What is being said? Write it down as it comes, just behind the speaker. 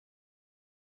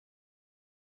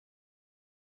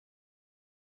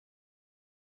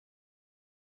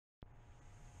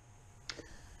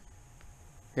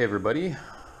Hey everybody,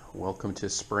 welcome to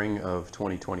spring of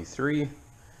 2023.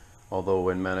 Although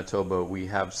in Manitoba we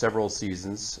have several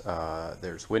seasons.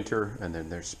 There's winter, and then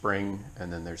there's spring, and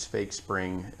then there's fake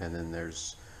spring, and then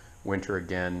there's winter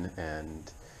again, and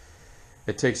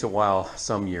it takes a while,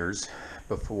 some years,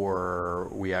 before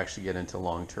we actually get into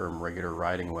long-term regular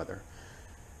riding weather.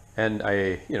 And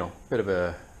bit of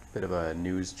a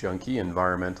news junkie,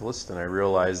 environmentalist, and I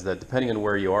realize that depending on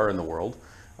where you are in the world,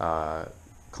 uh,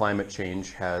 climate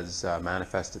change has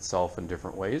manifested itself in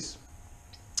different ways.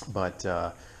 But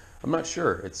I'm not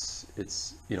sure.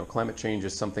 Climate change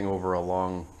is something over a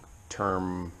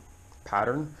long-term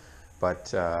pattern.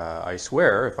 But I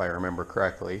swear, if I remember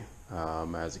correctly,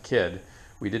 as a kid,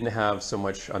 we didn't have so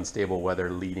much unstable weather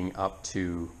leading up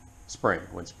to spring.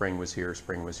 When spring was here,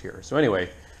 spring was here. So anyway,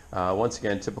 once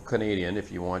again, typical Canadian.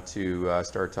 If you want to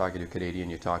start talking to a Canadian,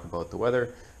 you talk about the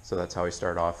weather. So that's how I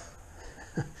start off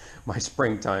my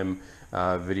springtime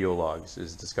video logs,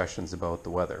 is discussions about the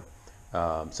weather.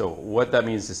 So what that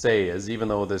means to say is, even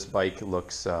though this bike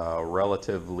looks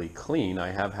relatively clean,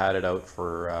 I have had it out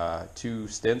for 2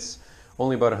 stints,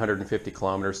 only about 150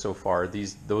 kilometers so far.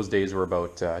 Those days were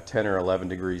about 10 or 11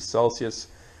 degrees Celsius.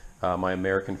 My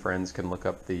American friends can look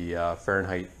up the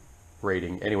Fahrenheit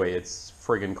rating. Anyway, it's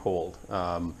friggin' cold.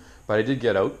 But I did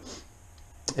get out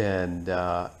and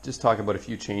just talk about a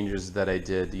few changes that I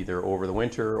did either over the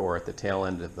winter or at the tail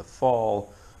end of the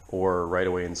fall or right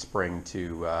away in spring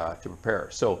to prepare.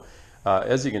 So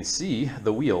as you can see,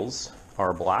 the wheels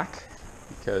are black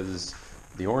because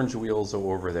the orange wheels are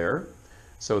over there.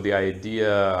 So the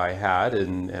idea I had,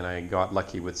 and I got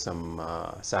lucky with some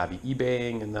savvy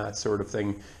eBaying and that sort of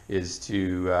thing, is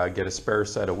to get a spare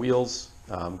set of wheels.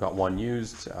 Got one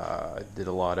used. Did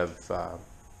a lot of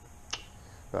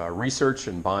research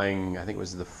and buying. I think it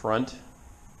was the front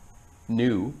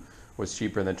new was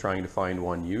cheaper than trying to find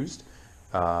one used,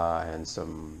 and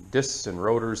some discs and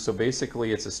rotors. So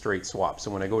basically it's a straight swap.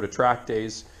 So when I go to track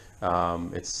days,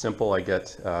 it's simple. I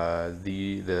get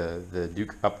the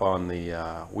Duke up on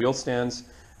the wheel stands,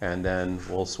 and then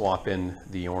we'll swap in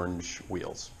the orange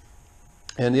wheels.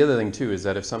 And the other thing too is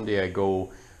that if someday I go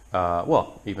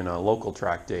well, even a local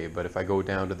track day, but if I go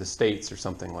down to the States or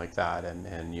something like that,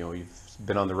 and you know, you've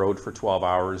been on the road for 12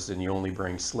 hours and you only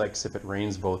bring slicks, if it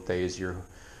rains both days,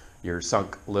 you're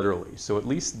sunk literally. So at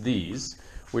least these,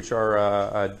 which are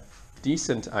a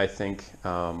decent, I think,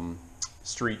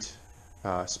 street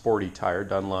sporty tire,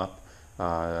 Dunlop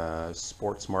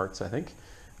Sport Smarts, I think,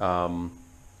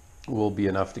 will be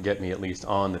enough to get me at least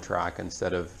on the track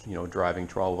instead of, you know, driving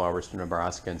 12 hours to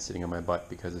Nebraska and sitting on my butt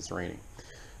because it's raining.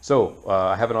 So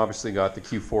I haven't obviously got the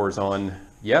Q4s on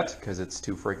yet because it's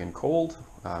too freaking cold.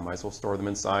 Might as well store them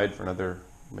inside for another,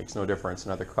 makes no difference.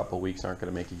 Another couple of weeks aren't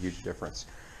going to make a huge difference.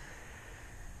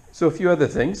 So a few other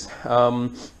things.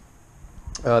 The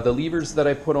levers that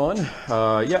I put on,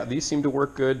 yeah, these seem to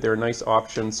work good. They're a nice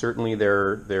option. Certainly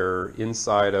they're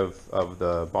inside of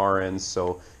the bar ends,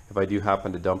 so if I do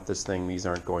happen to dump this thing, these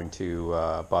aren't going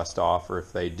to bust off, or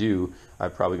if they do,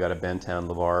 I've probably got a Bentan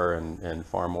lever and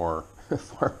far more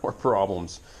far more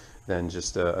problems than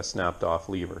just a snapped off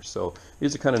lever. So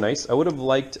these are kind of nice. I would have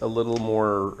liked a little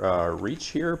more reach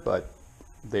here, but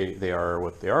they are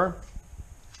what they are.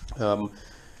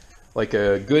 Like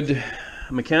a good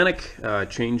mechanic,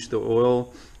 changed the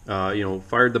oil, you know,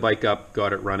 fired the bike up,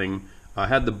 got it running. I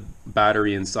had the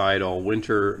battery inside all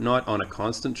winter, not on a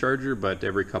constant charger, but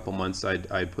every couple months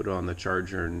I'd put it on the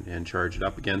charger and charge it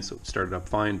up again. So it started up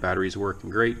fine, battery's working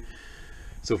great.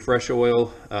 So fresh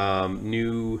oil,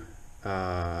 new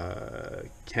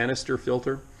canister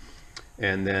filter,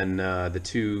 and then the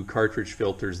 2 cartridge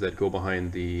filters that go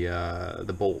behind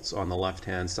the bolts on the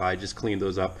left-hand side. Just cleaned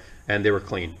those up, and they were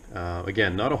clean.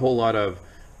 Again, not a whole lot of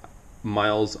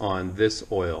miles on this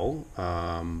oil,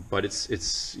 but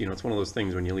it's you know, it's one of those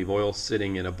things when you leave oil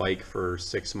sitting in a bike for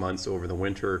 6 months over the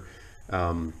winter.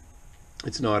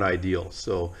 It's not ideal.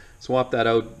 So swap that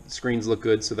out. Screens look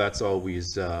good, so that's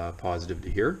always positive to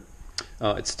hear.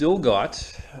 It's still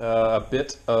got a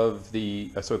bit of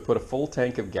the, so I put a full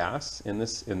tank of gas in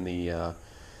this in the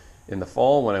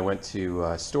fall when I went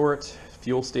to store it.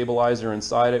 Fuel stabilizer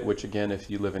inside it, which again, if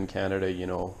you live in Canada, you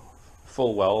know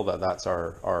full well that that's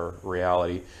our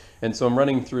reality. And so I'm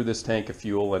running through this tank of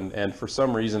fuel, and for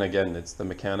some reason, again, it's the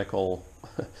mechanical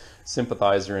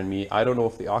sympathizer in me. I don't know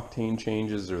if the octane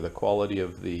changes or the quality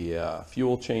of the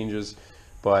fuel changes,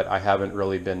 but I haven't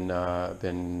really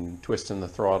been twisting the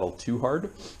throttle too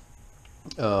hard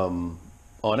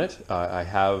on it. I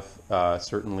have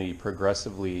certainly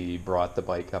progressively brought the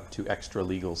bike up to extra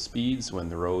legal speeds when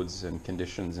the roads and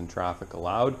conditions and traffic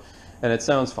allowed, and it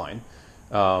sounds fine.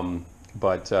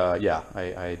 But yeah,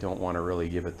 I don't want to really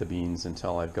give it the beans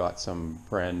until I've got some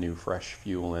brand new fresh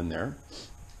fuel in there.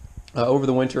 Over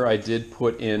the winter, I did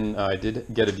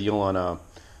get a deal on a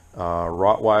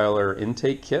Rottweiler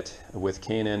intake kit with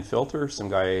K&N filter. Some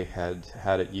guy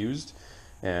had it used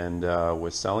and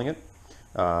was selling it.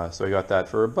 So I got that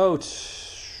for about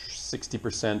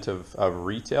 60% of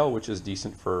retail, which is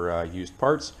decent for used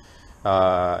parts.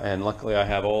 And luckily I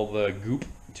have all the goop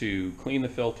to clean the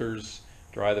filters,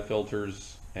 dry the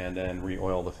filters, and then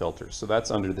re-oil the filters. So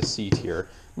that's under the seat here.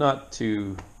 Not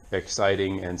too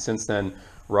exciting. And since then,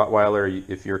 Rottweiler,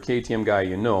 if you're a KTM guy,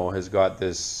 you know, has got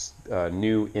this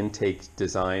new intake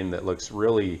design that looks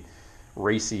really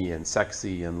racy and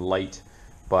sexy and light.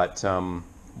 But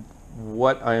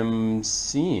what I'm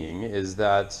seeing is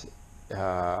that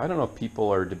I don't know if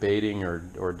people are debating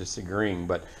or disagreeing,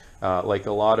 but like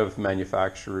a lot of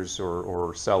manufacturers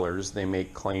or sellers, they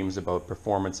make claims about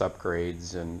performance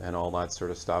upgrades and all that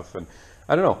sort of stuff. And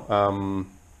I don't know.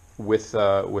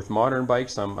 With modern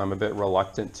bikes, I'm a bit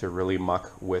reluctant to really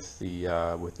muck with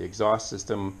the exhaust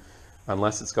system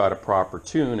unless it's got a proper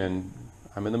tune, and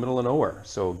I'm in the middle of nowhere.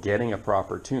 So getting a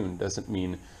proper tune doesn't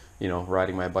mean, you know,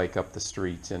 riding my bike up the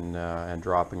street and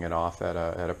dropping it off at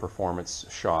a performance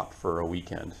shop for a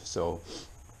weekend. So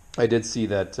I did see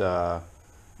that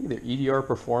either EDR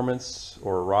Performance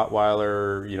or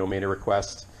Rottweiler, you know, made a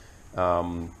request.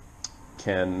 Can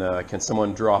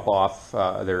someone drop off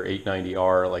their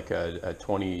 890R, like a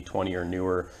 2020 or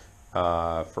newer,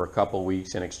 for a couple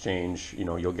weeks in exchange? You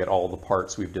know, you'll get all the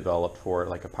parts we've developed for it,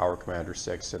 like a Power Commander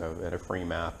 6 and a free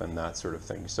map and that sort of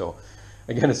thing. So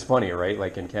again, it's funny, right?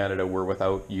 Like in Canada, we're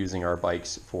without using our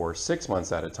bikes for 6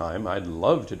 months at a time. I'd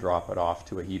love to drop it off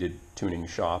to a heated tuning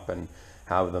shop and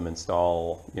have them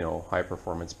install, you know, high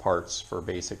performance parts for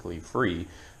basically free.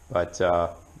 But,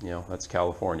 you know, that's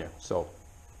California. So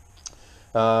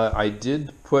I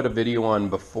did put a video on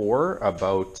before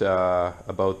about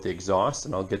the exhaust,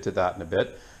 and I'll get to that in a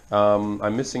bit.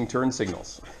 I'm missing turn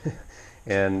signals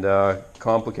and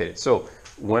complicated. So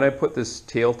when I put this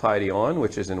tail tidy on,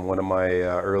 which is in one of my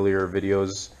earlier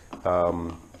videos,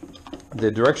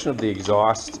 the direction of the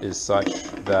exhaust is such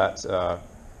that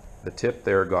the tip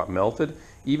there got melted,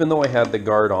 even though I had the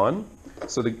guard on.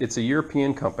 So it's a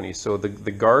European company, so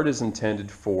the guard is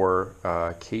intended for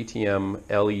KTM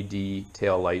LED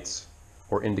tail lights,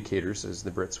 or indicators as the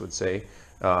Brits would say,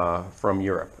 from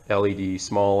Europe. LED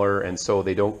smaller, and so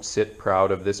they don't sit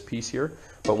proud of this piece here.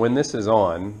 But when this is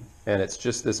on, and it's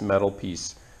just this metal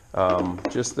piece,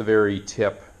 just the very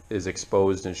tip is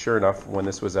exposed. And sure enough, when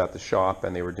this was at the shop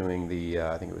and they were doing the,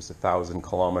 I think it was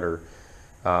 1,000-kilometer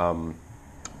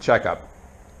checkup,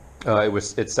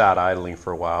 it sat idling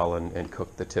for a while and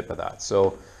cooked the tip of that.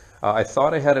 So I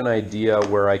thought I had an idea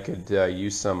where I could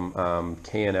use some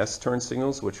K&S turn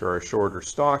signals, which are a shorter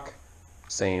stock,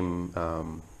 same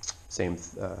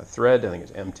thread. I think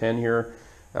it's M10 here,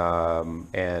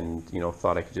 and you know,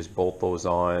 thought I could just bolt those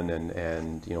on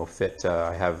and you know, fit.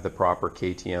 I have the proper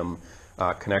KTM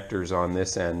connectors on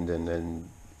this end, and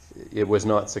it was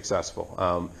not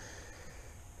successful.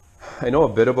 I know a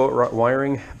bit about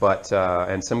wiring, but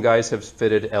and some guys have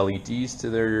fitted LEDs to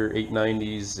their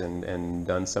 890s and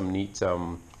done some neat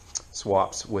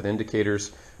swaps with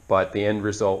indicators, but the end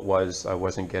result was I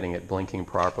wasn't getting it blinking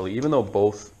properly, even though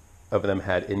both of them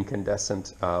had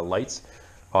incandescent lights.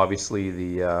 Obviously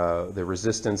the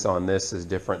resistance on this is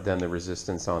different than the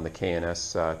resistance on the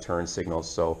K&S turn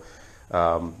signals, so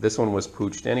this one was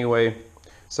pooched anyway.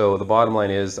 So the bottom line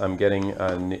is I'm getting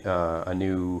a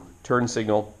new turn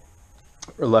signal,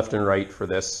 or left and right, for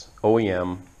this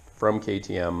OEM from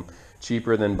KTM,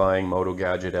 cheaper than buying Moto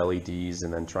Gadget LEDs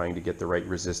and then trying to get the right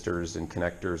resistors and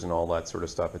connectors and all that sort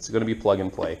of stuff. It's going to be plug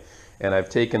and play. And I've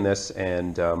taken this,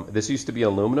 and this used to be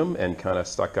aluminum and kind of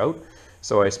stuck out.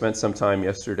 So I spent some time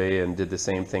yesterday and did the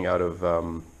same thing out of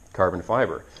carbon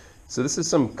fiber. So this is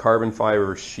some carbon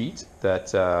fiber sheet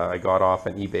that I got off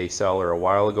an eBay seller a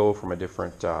while ago from a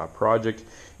different project.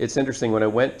 It's interesting, when I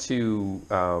went to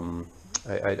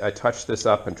I touched this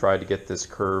up and tried to get this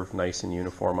curve nice and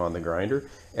uniform on the grinder,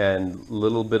 and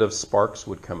little bit of sparks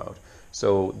would come out.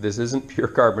 So this isn't pure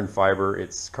carbon fiber,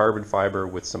 it's carbon fiber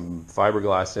with some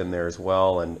fiberglass in there as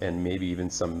well, and maybe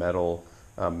even some metal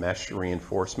mesh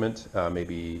reinforcement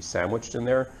maybe sandwiched in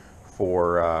there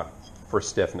for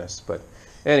stiffness. But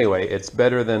anyway, it's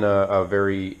better than a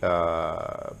very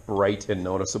bright and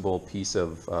noticeable piece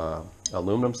of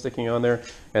aluminum sticking on there.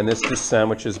 And this just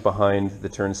sandwiches behind the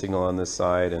turn signal on this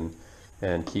side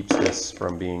and keeps this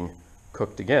from being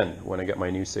cooked again when I get my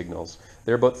new signals.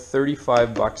 They're about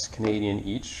 35 bucks Canadian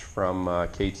each from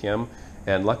KTM,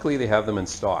 and luckily they have them in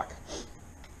stock.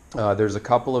 There's a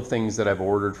couple of things that I've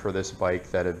ordered for this bike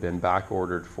that have been back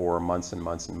ordered for months and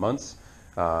months and months.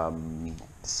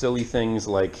 Silly things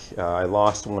like I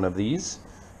lost one of these.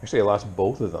 Actually, I lost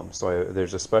both of them. So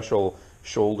there's a special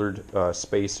shouldered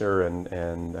spacer and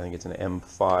I think it's an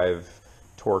M5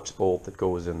 Torx bolt that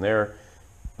goes in there.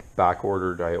 Back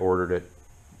ordered. I ordered it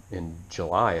in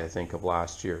July, I think, of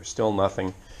last year. Still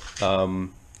nothing.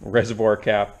 Reservoir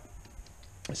cap,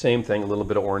 same thing, a little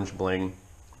bit of orange bling.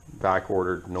 Back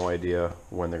ordered, no idea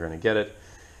when they're going to get it.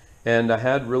 And I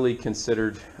had really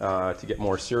considered to get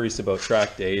more serious about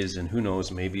track days, and who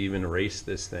knows, maybe even race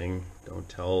this thing. Don't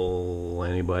tell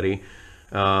anybody.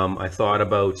 I thought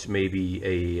about maybe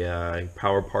a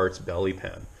Power Parts belly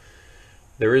pan.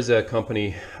 There is a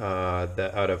company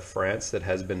that out of France that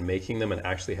has been making them and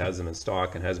actually has them in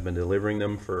stock and has been delivering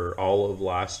them for all of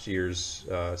last year's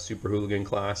Super Hooligan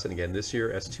class, and again this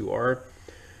year S2R.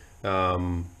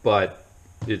 But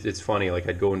it's funny, like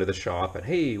I'd go into the shop and,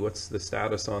 hey, what's the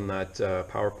status on that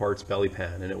Power Parts belly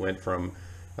pan? And it went from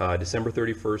December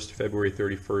 31st, February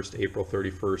 31st, April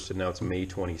 31st, and now it's May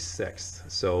 26th.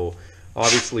 So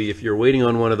obviously if you're waiting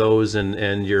on one of those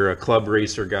and you're a club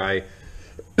racer guy,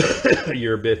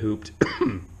 you're a bit hooped.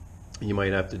 You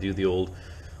might have to do the old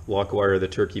lock wire, the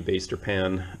turkey baster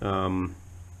pan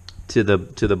to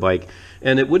the bike,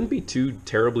 and it wouldn't be too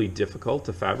terribly difficult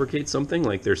to fabricate something.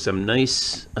 Like there's some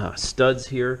nice studs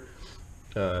here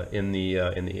in the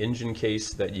engine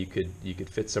case that you could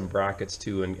fit some brackets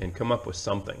to and come up with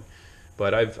something.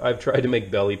 But I've tried to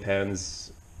make belly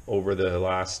pans over the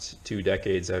last 2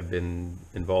 decades. I've been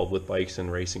involved with bikes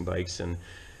and racing bikes, and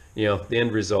you know the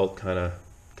end result kind of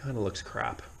looks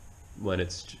crap when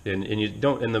it's and you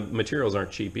don't, and the materials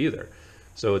aren't cheap either.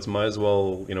 So it's might as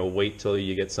well, you know, wait till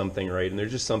you get something right. And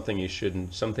there's just some things you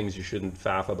shouldn't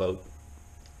faff about,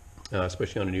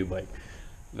 especially on a new bike.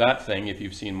 That thing, if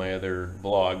you've seen my other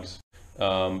vlogs,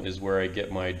 is where I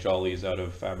get my jollies out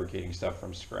of fabricating stuff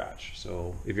from scratch.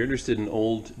 So if you're interested in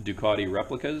old Ducati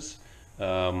replicas,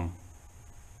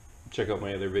 check out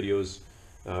my other videos.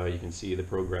 You can see the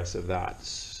progress of that.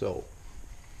 So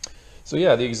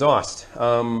yeah, the exhaust.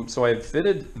 So I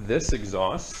fitted this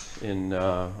exhaust in.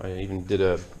 I even did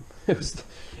a.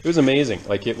 It was amazing.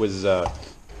 Like it was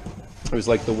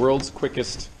like the world's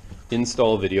quickest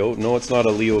install video. No, it's not a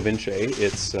Leo Vinci.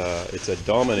 It's a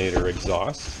Dominator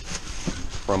exhaust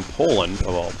from Poland,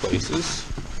 of all places.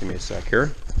 Give me a sec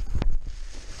here.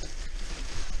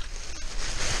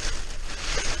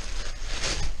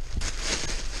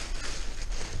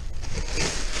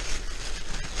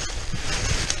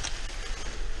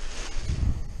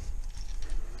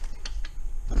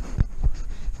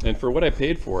 And for what I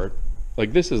paid for it,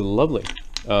 like this is lovely.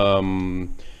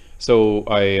 So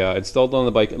I installed it on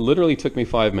the bike. It literally took me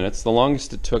 5 minutes. The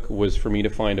longest it took was for me to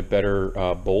find a better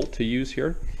bolt to use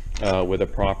here with a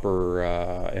proper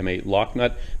M8 lock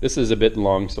nut. This is a bit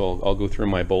long, so I'll go through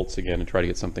my bolts again and try to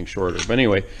get something shorter. But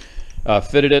anyway,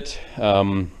 fitted it.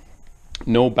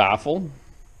 No baffle.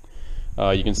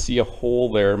 You can see a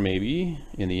hole there maybe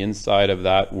in the inside of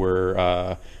that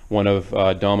where one of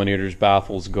Dominator's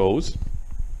baffles goes.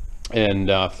 And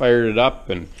fired it up,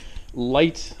 and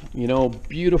light, you know,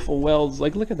 beautiful welds.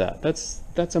 Like, look at that.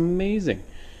 That's amazing.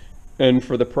 And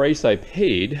for the price I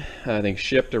paid, I think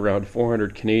shipped around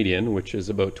 400 Canadian, which is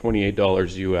about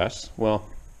 $28 US. Well,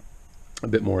 a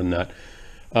bit more than that.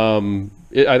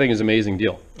 I think is an amazing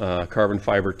deal. Carbon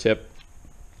fiber tip.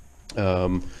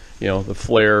 You know, the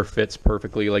flare fits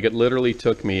perfectly. Like it literally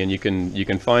took me, and you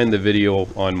can find the video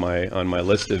on my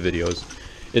list of videos.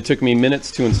 It took me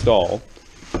minutes to install.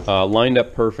 Lined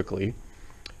up perfectly,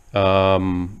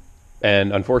 and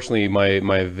unfortunately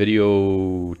my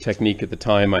video technique at the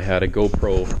time, I had a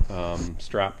GoPro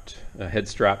head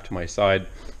strapped to my side,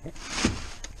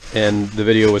 and the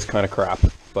video was kind of crap.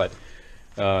 But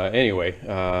anyway,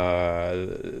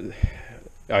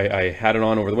 I had it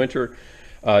on over the winter,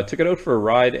 took it out for a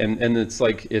ride, and it's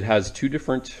like it has 2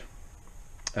 different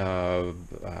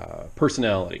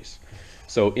personalities.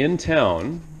 So in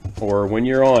town, or when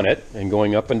you're on it and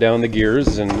going up and down the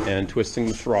gears and twisting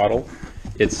the throttle,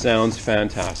 it sounds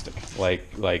fantastic.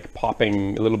 Like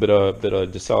popping, a little bit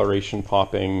of deceleration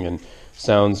popping, and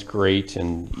sounds great.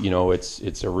 And you know,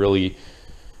 it's a really,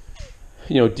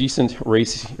 you know, decent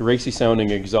racy sounding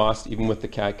exhaust, even with the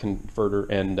cat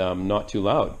converter, and not too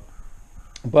loud.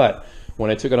 But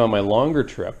when I took it on my longer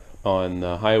trip on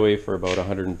the highway for about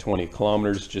 120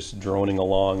 kilometers, just droning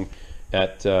along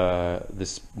at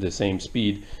the same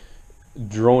speed,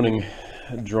 droning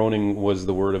was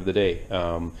the word of the day.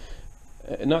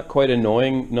 Not quite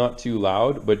annoying, not too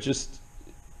loud, but just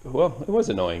well, it was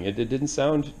annoying. It didn't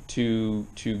sound too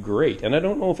great, and I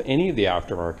don't know if any of the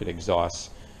aftermarket exhausts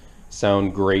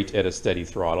sound great at a steady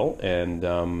throttle. And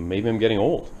maybe I'm getting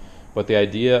old, but the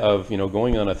idea of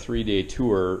going on a 3-day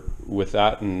tour with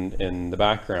that in the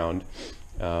background,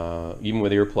 even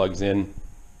with earplugs in,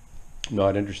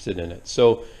 not interested in it.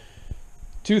 So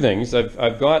two things.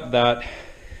 I've got that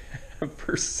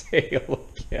for sale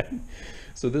again.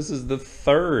 So this is the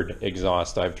third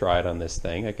exhaust I've tried on this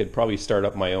thing. I could probably start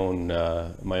up my own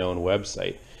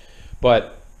website,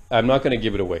 but I'm not going to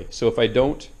give it away. So if I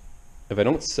don't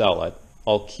sell it,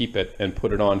 I'll keep it and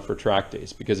put it on for track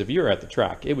days, because if you're at the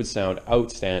track, it would sound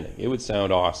outstanding. It would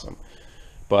sound awesome.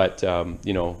 But a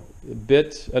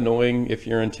bit annoying if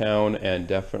you're in town, and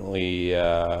definitely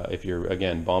if you're,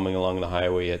 again, bombing along the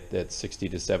highway at 60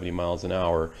 to 70 miles an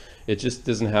hour, it just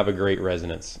doesn't have a great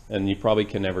resonance, and you probably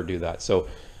can never do that. So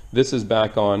this is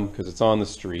back on because it's on the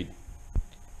street.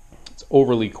 It's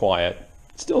overly quiet.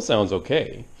 It still sounds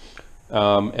okay.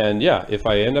 And yeah, if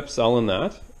I end up selling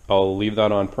that, I'll leave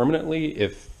that on permanently.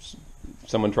 If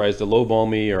someone tries to lowball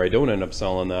me or I don't end up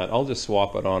selling that, I'll just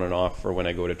swap it on and off for when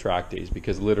I go to track days,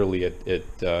 because literally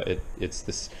it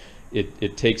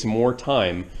takes more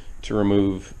time to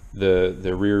remove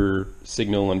the rear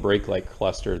signal and brake light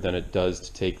cluster than it does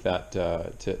to take that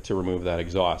to remove that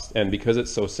exhaust. And because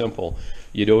it's so simple,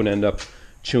 you don't end up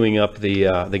chewing up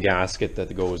the gasket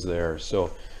that goes there.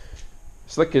 So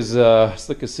slick as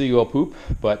seagull poop,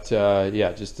 but yeah,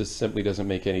 it just simply doesn't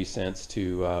make any sense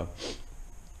to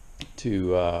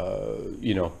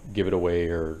give it away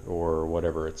or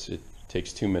whatever. It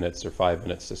takes 2 minutes or 5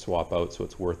 minutes to swap out, so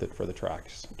it's worth it for the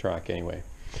track anyway.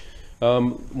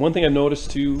 One thing I've noticed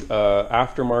too,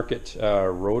 aftermarket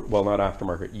not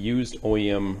aftermarket, used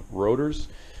OEM rotors,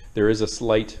 there is a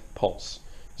slight pulse.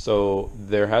 So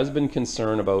there has been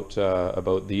concern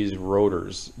about these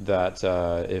rotors that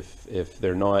if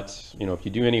they're not, if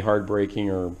you do any hard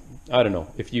braking, or I don't know,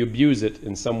 if you abuse it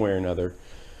in some way or another,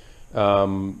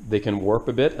 they can warp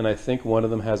a bit, and I think one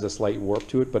of them has a slight warp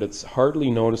to it, but it's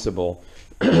hardly noticeable.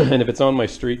 And if it's on my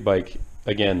street bike,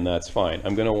 again, that's fine.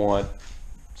 I'm going to want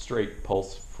straight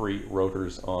pulse-free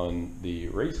rotors on the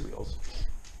race wheels.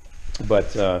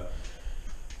 But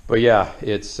yeah,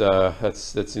 that's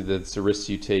a risk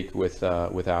you take with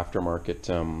aftermarket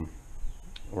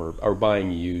or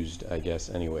buying used, I guess.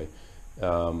 Anyway,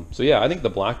 so yeah, I think the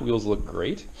black wheels look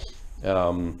great.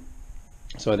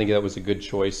 So I think that was a good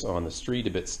choice on the street,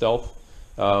 a bit stealth.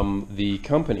 The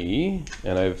company,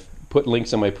 and I've put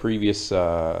links on my previous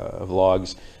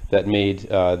vlogs, that made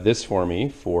this for me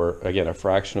for, again, a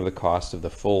fraction of the cost of the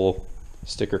full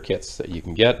sticker kits that you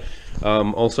can get.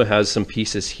 Also has some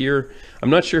pieces here. I'm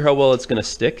not sure how well it's going to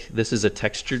stick. This is a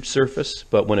textured surface,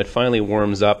 but when it finally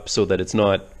warms up so that it's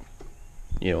not,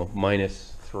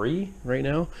 -3 right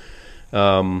now,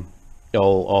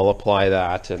 I'll apply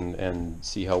that and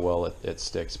see how well it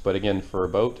sticks. But again, for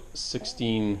about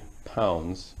 16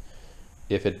 pounds,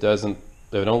 if I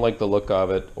don't like the look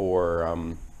of it,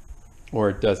 or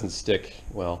it doesn't stick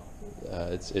well,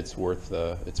 it's worth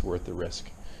the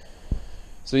risk.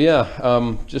 So yeah,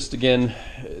 just again,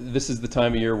 this is the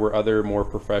time of year where other more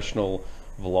professional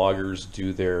vloggers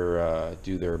do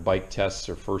their bike tests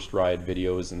or first ride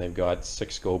videos, and they've got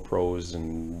 6 GoPros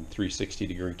and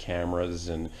 360-degree cameras,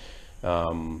 and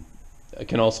I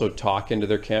can also talk into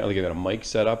their camera. Like, they've got a mic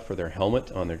set up for their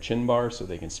helmet on their chin bar so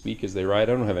they can speak as they ride.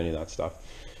 I don't have any of that stuff.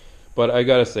 But I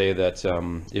gotta say that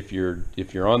if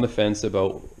you're on the fence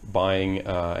about buying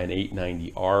an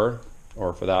 890R,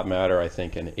 or for that matter, I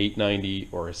think an 890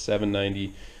 or a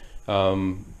 790,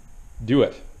 do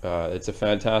it. It's a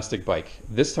fantastic bike.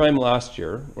 This time last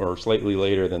year, or slightly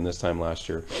later than this time last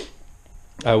year,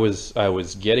 I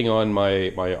was getting on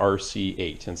my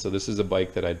RC8, and so this is a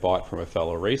bike that I'd bought from a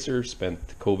fellow racer. Spent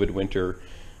the COVID winter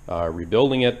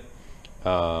rebuilding it,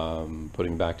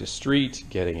 putting it back to street,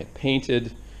 getting it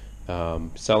painted,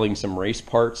 selling some race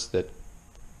parts that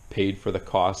paid for the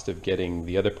cost of getting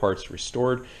the other parts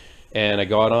restored. And I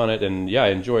got on it, and yeah,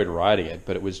 I enjoyed riding it,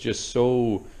 but it was just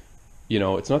so,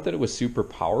 it's not that it was super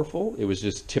powerful, it was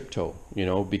just tiptoe,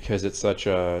 because it's such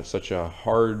a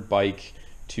hard bike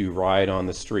to ride on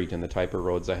the street and the type of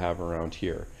roads I have around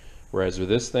here. Whereas with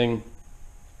this thing,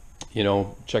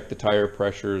 check the tire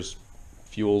pressures,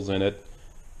 fuel's in it,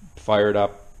 fire it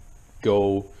up,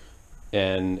 go,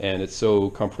 and it's so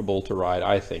comfortable to ride,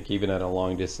 I think, even at a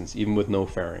long distance, even with no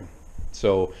fairing.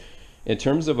 So in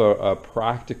terms of a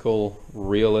practical,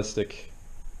 realistic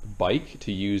bike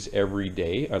to use every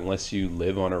day, unless you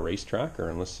live on a racetrack or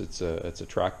unless it's a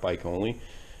track bike only,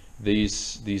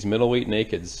 these middleweight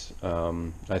nakeds,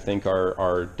 I think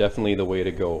are definitely the way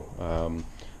to go.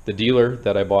 the dealer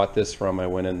that I bought this from, I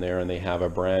went in there and they have a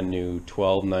brand new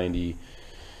 1290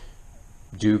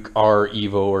 Duke R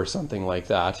Evo or something like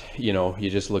that. You know, you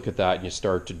just look at that and you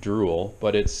start to drool,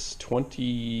 but it's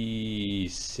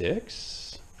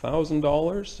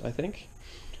 $26,000, I think.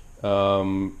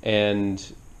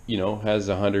 And you know, has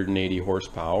 180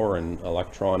 horsepower and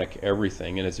electronic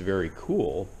everything, and it's very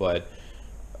cool. But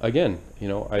again, you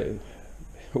know,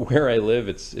 where I live,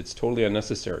 it's totally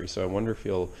unnecessary. So I wonder if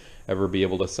he'll ever be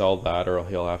able to sell that, or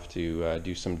he'll have to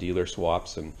do some dealer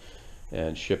swaps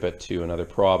and ship it to another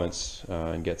province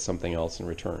and get something else in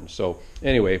return. So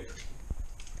anyway,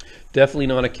 definitely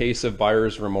not a case of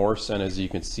buyer's remorse. And as you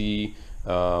can see,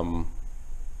 you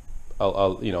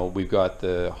know, we've got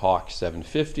the Hawk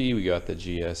 750, we got the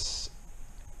GSX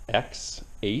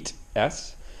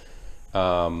 8S,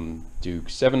 Duke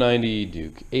 790,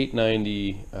 Duke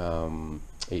 890,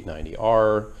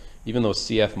 890R, even those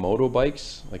CF Moto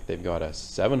bikes, like they've got a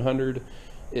 700.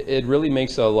 It really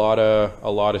makes a lot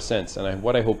of sense, and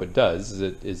what I hope it does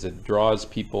is it draws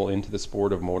people into the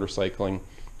sport of motorcycling,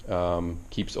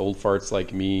 keeps old farts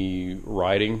like me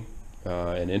riding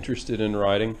and interested in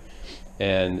riding,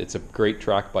 and it's a great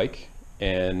track bike.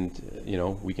 And you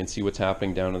know, we can see what's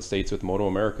happening down in the States with Moto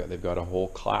America. They've got a whole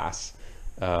class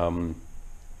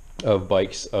of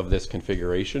bikes of this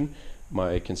configuration.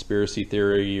 My conspiracy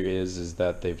theory is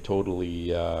that they've totally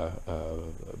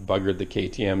buggered the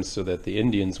KTMs so that the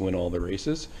Indians win all the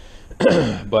races,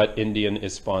 but Indian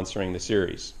is sponsoring the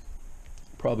series.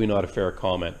 Probably not a fair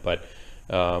comment, but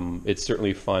it's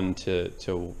certainly fun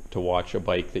to watch a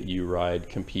bike that you ride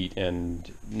compete, and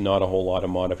not a whole lot of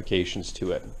modifications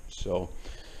to it. So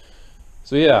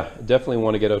yeah, definitely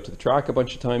want to get out to the track a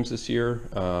bunch of times this year,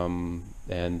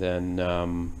 and then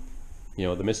you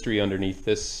know, the mystery underneath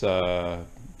this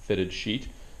fitted sheet,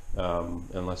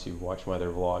 unless you've watched my other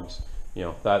vlogs, you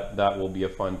know, that will be a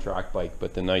fun track bike.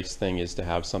 But the nice thing is to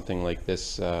have something like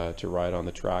this to ride on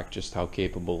the track. Just how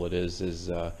capable it is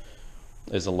a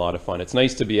lot of fun. It's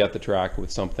nice to be at the track with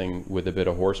something with a bit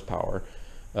of horsepower,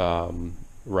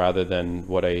 rather than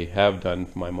what I have done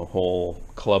for my whole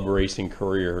club racing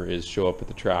career is show up at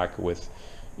the track with,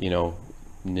 you know,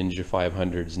 Ninja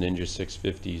 500s, Ninja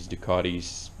 650s,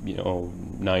 Ducatis, you know,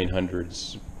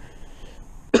 900s,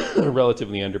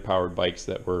 relatively underpowered bikes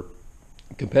that were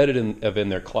competitive in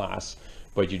their class,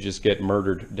 but you just get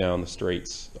murdered down the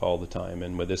straights all the time.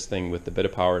 And with this thing, with the bit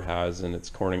of power it has and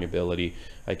its cornering ability,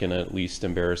 I can at least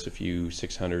embarrass a few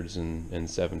 600s and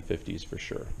 750s for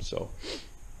sure. So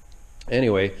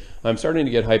anyway, I'm starting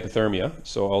to get hypothermia,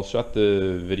 so I'll shut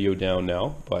the video down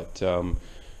now. But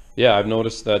yeah, I've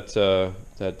noticed that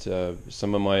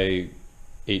some of my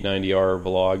 890R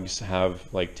vlogs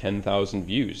have like 10,000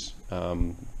 views.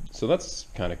 So that's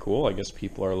kind of cool. I guess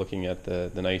people are looking at the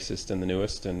nicest and the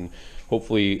newest, and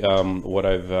hopefully what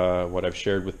I've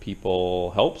shared with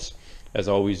people helps. As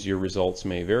always, your results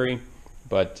may vary,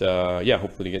 but yeah,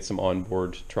 hopefully to get some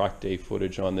onboard track day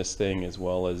footage on this thing, as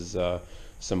well as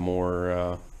some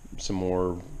more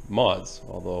mods,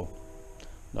 although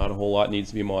not a whole lot needs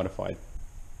to be modified.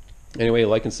 Anyway,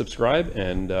 like and subscribe,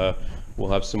 and we'll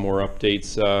have some more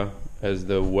updates as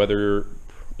the weather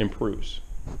improves.